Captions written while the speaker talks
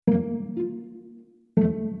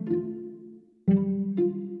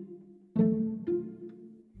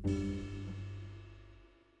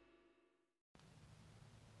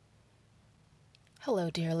Hello,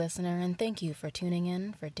 dear listener, and thank you for tuning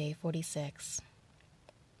in for day 46.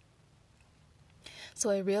 So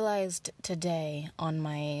I realized today on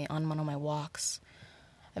one of my walks,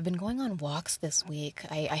 I've been going on walks this week.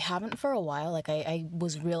 I haven't for a while. I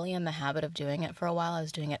was really in the habit of doing it for a while. I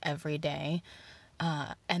was doing it every day.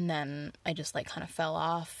 And then I just kind of fell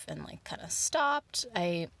off and kind of stopped.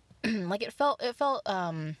 It felt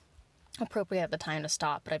appropriate at the time to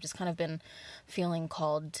stop, but I've just kind of been feeling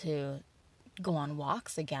called to go on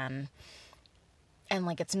walks again. And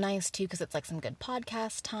it's nice too, because it's some good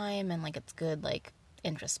podcast time, and it's good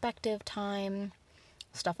introspective time,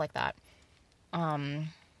 stuff like that. But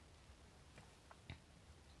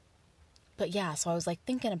yeah, so I was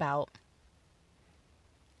thinking about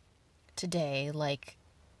today,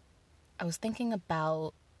 I was thinking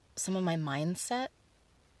about some of my mindsets,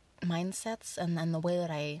 and then the way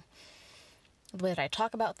that I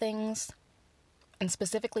talk about things, and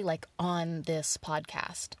specifically on this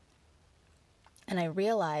podcast. And I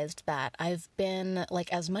realized that I've been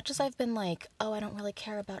as much as I've been oh, I don't really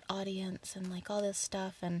care about audience and all this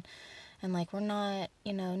stuff, and we're not,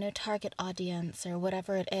 no target audience or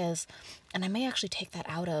whatever it is. And I may actually take that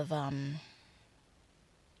out of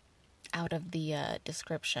the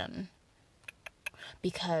description,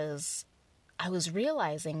 because I was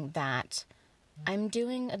realizing that I'm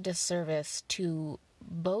doing a disservice to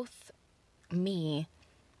both me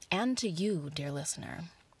and to you, dear listener,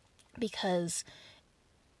 because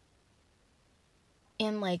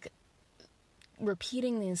in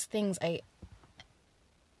repeating these things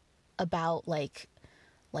about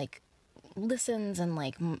listens and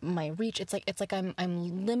my reach, it's like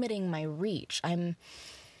I'm limiting my reach. I'm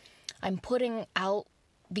putting out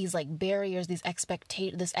these barriers, this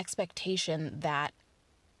expectation that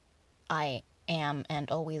I am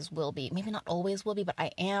and always will be. Maybe not always will be, but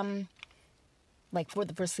I am for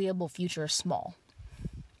the foreseeable future small.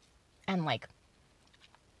 And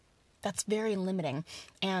that's very limiting.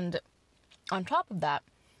 And on top of that,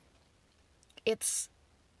 it's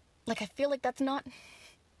I feel that's not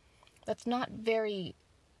very,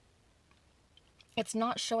 it's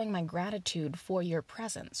not showing my gratitude for your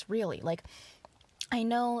presence, really. I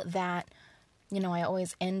know that, I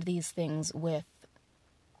always end these things with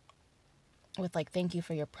thank you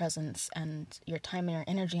for your presence and your time and your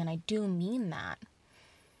energy, and I do mean that.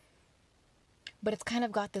 But it's kind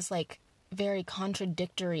of got this very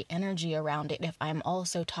contradictory energy around it if I'm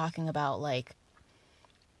also talking about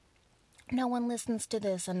no one listens to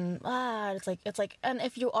this, and it's and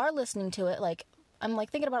if you are listening to it, I'm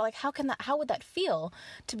thinking about how would that feel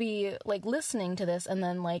to be listening to this and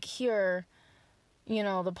then hear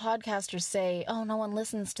the podcasters say, oh, no one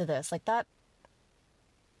listens to this,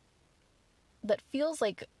 that feels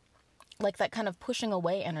like that kind of pushing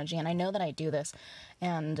away energy. And I know that I do this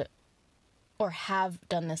or have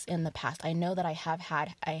done this in the past. I know that I have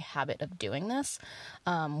had a habit of doing this,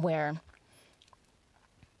 where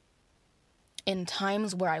in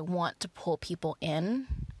times where I want to pull people in,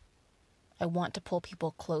 I want to pull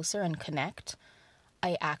people closer and connect,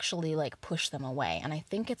 I actually push them away. And I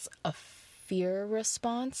think it's a fear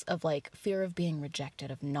response of fear of being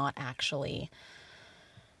rejected, of not actually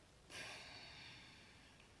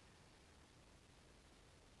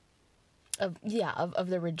of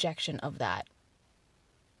the rejection of that,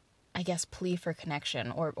 I guess, plea for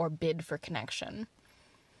connection or bid for connection.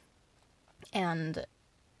 And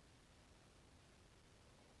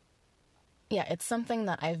yeah, it's something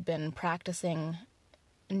that I've been practicing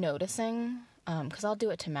noticing, because I'll do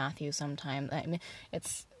it to Matthew sometimes. I mean,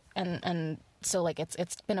 it's been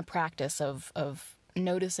a practice of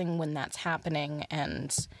noticing when that's happening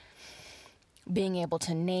and being able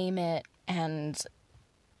to name it and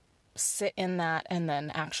sit in that, and then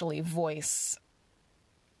actually voice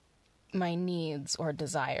my needs or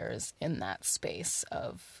desires in that space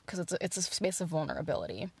of, because it's a space of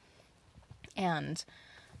vulnerability. And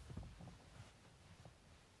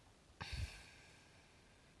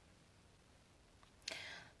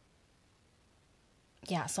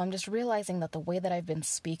yeah, so I'm just realizing that the way that I've been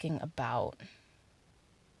speaking about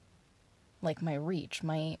my reach,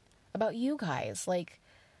 about you guys,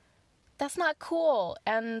 that's not cool.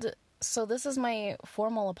 And so this is my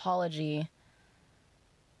formal apology,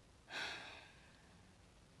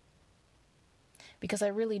 because I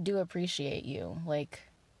really do appreciate you.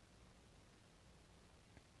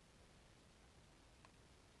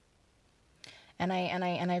 And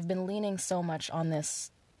I've been leaning so much on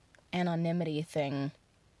this anonymity thing.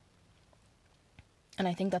 And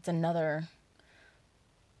I think that's another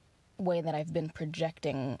way that I've been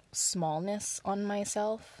projecting smallness on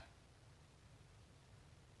myself.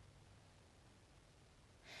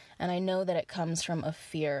 And I know that it comes from a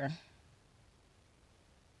fear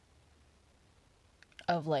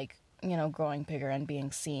of, like, you know, growing bigger and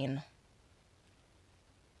being seen.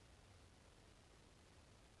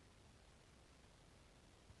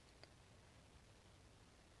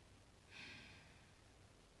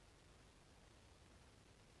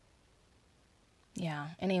 Yeah,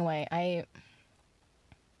 anyway, I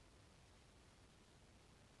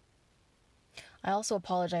also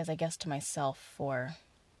apologize, I guess, to myself for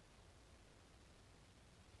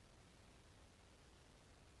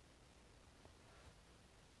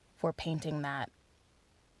painting that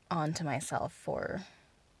onto myself, for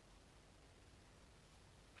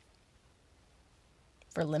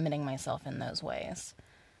limiting myself in those ways.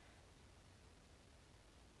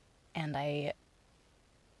 And I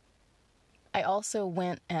also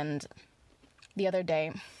went, and the other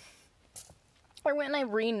day I went and I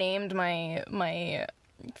renamed my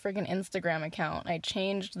friggin' Instagram account. I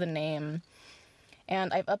changed the name,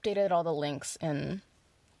 and I've updated all the links in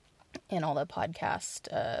all the podcast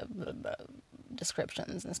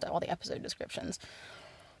descriptions and stuff, all the episode descriptions.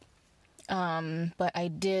 But I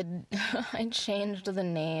did, I changed the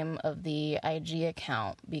name of the IG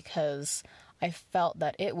account because I felt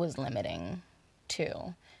that it was limiting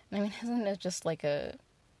too. And I mean, isn't it just like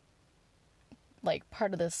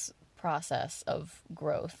part of this process of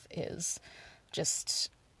growth is just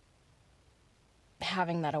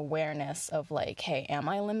having that awareness of, like, hey, am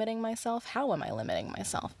I limiting myself? How am I limiting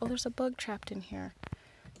myself? Oh, there's a bug trapped in here.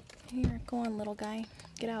 Here, go on, little guy.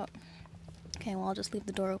 Get out. Okay, well, I'll just leave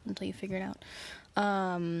the door open until you figure it out.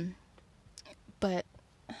 But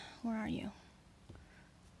where are you?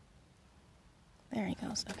 There he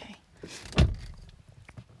goes. Okay.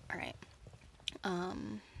 All right.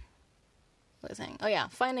 What was I saying? Oh, yeah,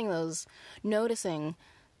 noticing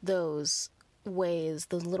those ways,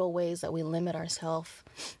 those little ways that we limit ourselves,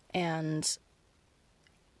 and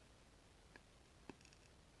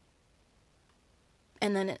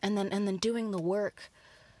then doing the work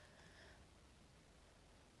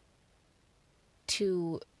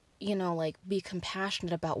to, you know, like, be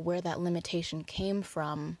compassionate about where that limitation came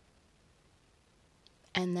from,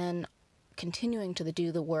 and then continuing to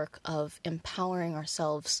do the work of empowering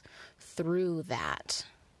ourselves through that.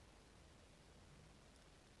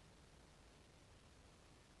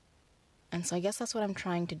 And so I guess that's what I'm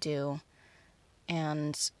trying to do.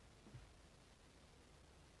 And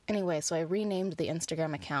anyway, so I renamed the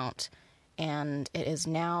Instagram account, and it is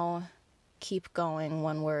now keep going,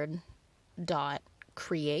 one word,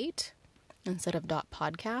 .create instead of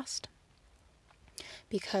 .podcast,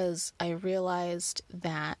 because I realized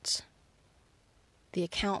that the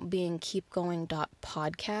account being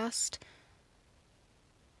keepgoing.podcast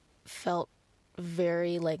felt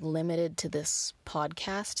very, like, limited to this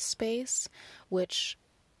podcast space, which,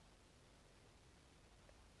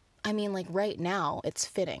 I mean, like, right now it's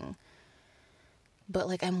fitting, but,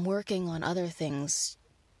 like, I'm working on other things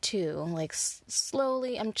too. Like,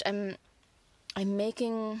 slowly I'm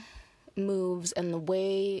making moves, and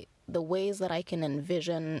the ways that I can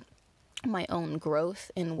envision my own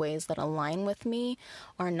growth in ways that align with me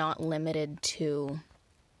are not limited to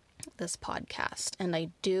this podcast. And I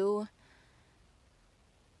do,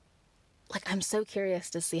 like, I'm so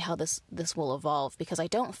curious to see how this will evolve, because I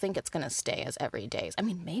don't think it's going to stay as every day. I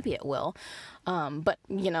mean, maybe it will. But,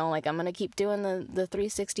 you know, like, I'm going to keep doing the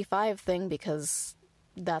 365 thing because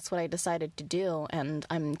that's what I decided to do. And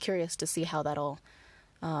I'm curious to see how that'll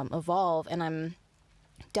evolve. And I'm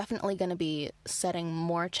definitely going to be setting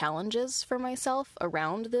more challenges for myself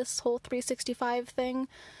around this whole 365 thing,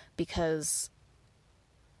 because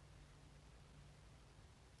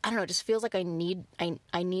I don't know, it just feels like I need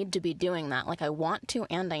to be doing that. Like, I want to,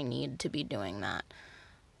 and I need to be doing that.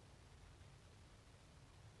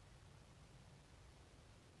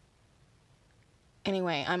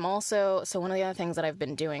 Anyway, I'm also, so one of the other things that I've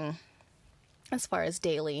been doing as far as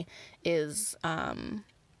daily is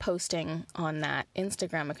posting on that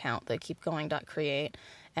Instagram account, the keepgoing.create,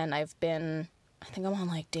 and I think I'm on,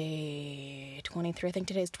 like, day 23, I think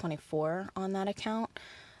today's 24 on that account,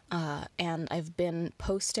 and I've been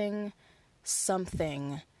posting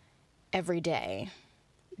something every day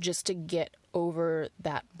just to get over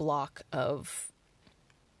that block of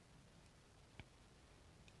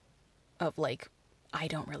like, I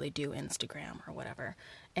don't really do Instagram or whatever,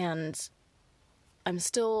 and I'm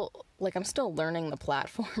still learning the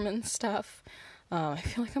platform and stuff. I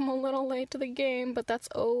feel like I'm a little late to the game, but that's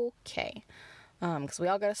okay. Because we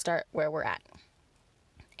all got to start where we're at.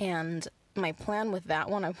 And my plan with that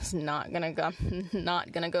one, I was not gonna go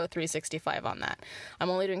 365 on that. I'm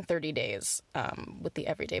only doing 30 days with the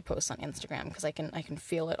everyday posts on Instagram, because I can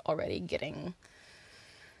feel it already getting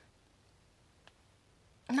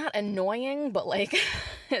not annoying, but like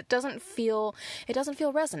it doesn't feel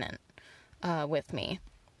resonant with me,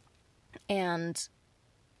 and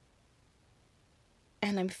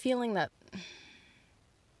I'm feeling that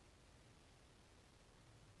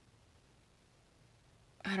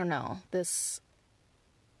I don't know, it's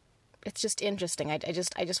just interesting. I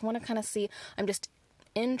just want to kind of see, I'm just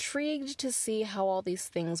intrigued to see how all these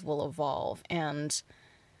things will evolve. And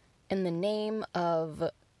in the name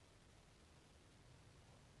of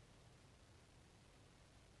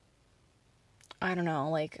I don't know,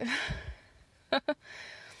 like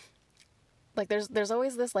like there's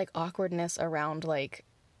always this like awkwardness around like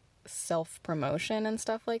self-promotion and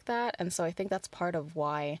stuff like that. And so I think that's part of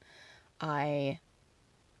why I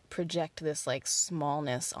project this like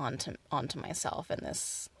smallness onto myself, and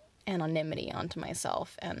this anonymity onto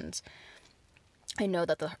myself. And I know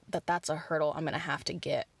that that's a hurdle I'm going to have to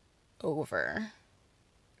get over,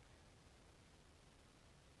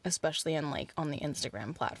 especially in like on the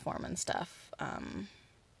Instagram platform and stuff. I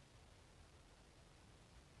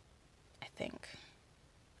think,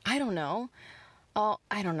 I don't know.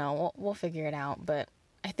 I don't know. We'll figure it out. But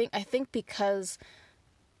I think because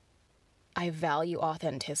I value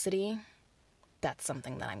authenticity, that's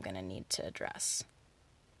something that I'm going to need to address.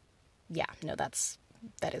 Yeah, no, that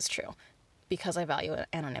is true. Because I value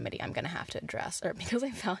anonymity, I'm going to have to address, or because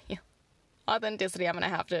I value authenticity, I'm going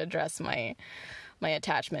to have to address my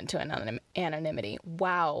attachment to anonymity.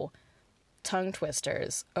 Wow. Tongue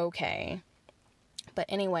twisters. Okay. But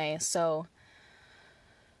anyway, so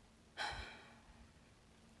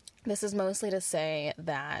this is mostly to say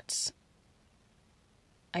that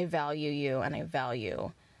I value you, and I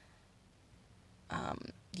value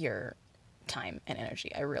your time and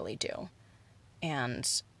energy. I really do. And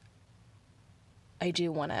I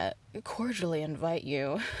do want to cordially invite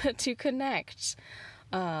you to connect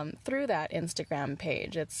through that Instagram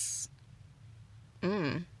page. It's,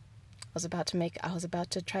 I was about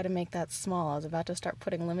to try to make that small. I was about to start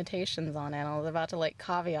putting limitations on it. I was about to like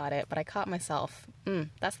caveat it, but I caught myself.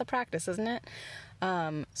 That's the practice, isn't it?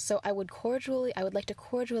 So I would like to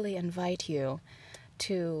cordially invite you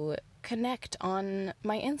to connect on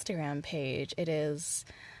my Instagram page. It is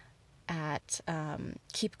at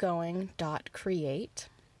keepgoing.create.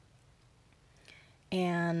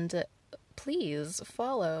 And please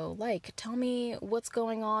follow, tell me what's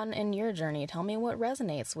going on in your journey. Tell me what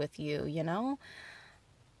resonates with you, you know?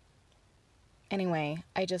 Anyway,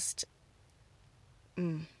 it's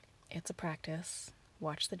a practice.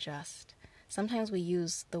 Watch the just. Sometimes we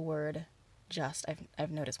use the word just.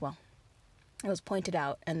 I've noticed, well, it was pointed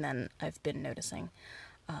out, and then I've been noticing.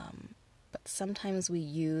 But sometimes we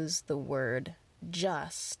use the word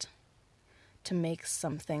just to make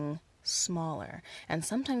something smaller. And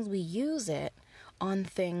sometimes we use it on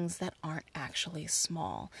things that aren't actually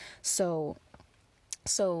small. So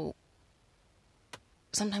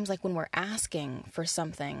sometimes, like, when we're asking for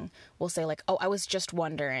something, we'll say, like, oh, I was just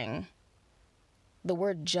wondering. The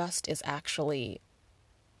word just is actually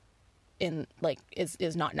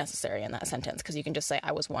is not necessary in that sentence, because you can just say,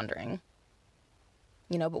 I was wondering.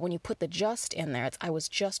 You know, but when you put the just in there, it's I was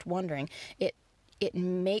just wondering. It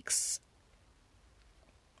makes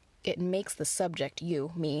the subject,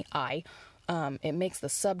 you, me, I, it makes the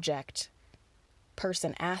subject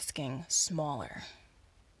person asking smaller.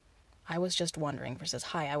 I was just wondering versus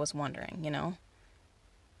hi, I was wondering, you know?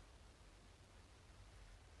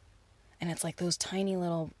 And it's like those tiny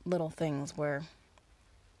little things where,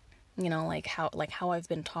 you know, like how I've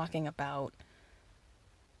been talking about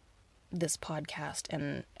this podcast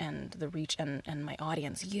and the reach and my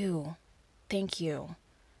audience. You, thank you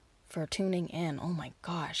for tuning in. Oh my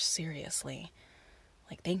gosh, seriously.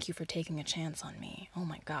 Like, thank you for taking a chance on me. Oh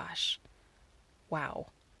my gosh. Wow.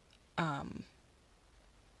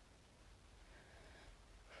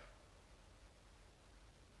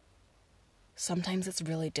 Sometimes it's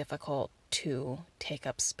really difficult to take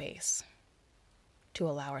up space, to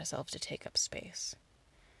allow ourselves to take up space.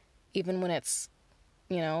 Even when it's,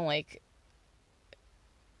 you know, like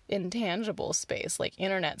intangible space, like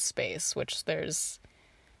internet space, which there's,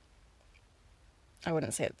 I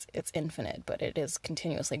wouldn't say it's infinite, but it is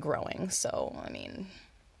continuously growing. So, I mean,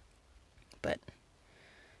 but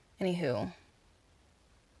anywho,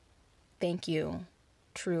 thank you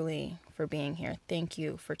truly for being here. Thank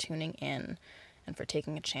you for tuning in and for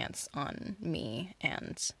taking a chance on me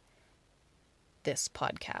and this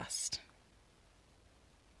podcast.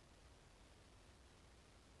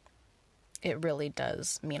 It really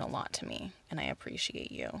does mean a lot to me, and I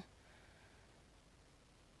appreciate you.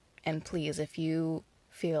 And please, if you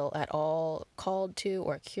feel at all called to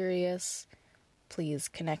or curious, please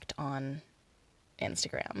connect on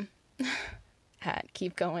Instagram at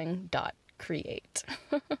keepgoing.create.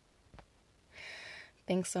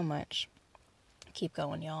 Thanks so much. Keep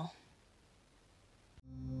going, y'all.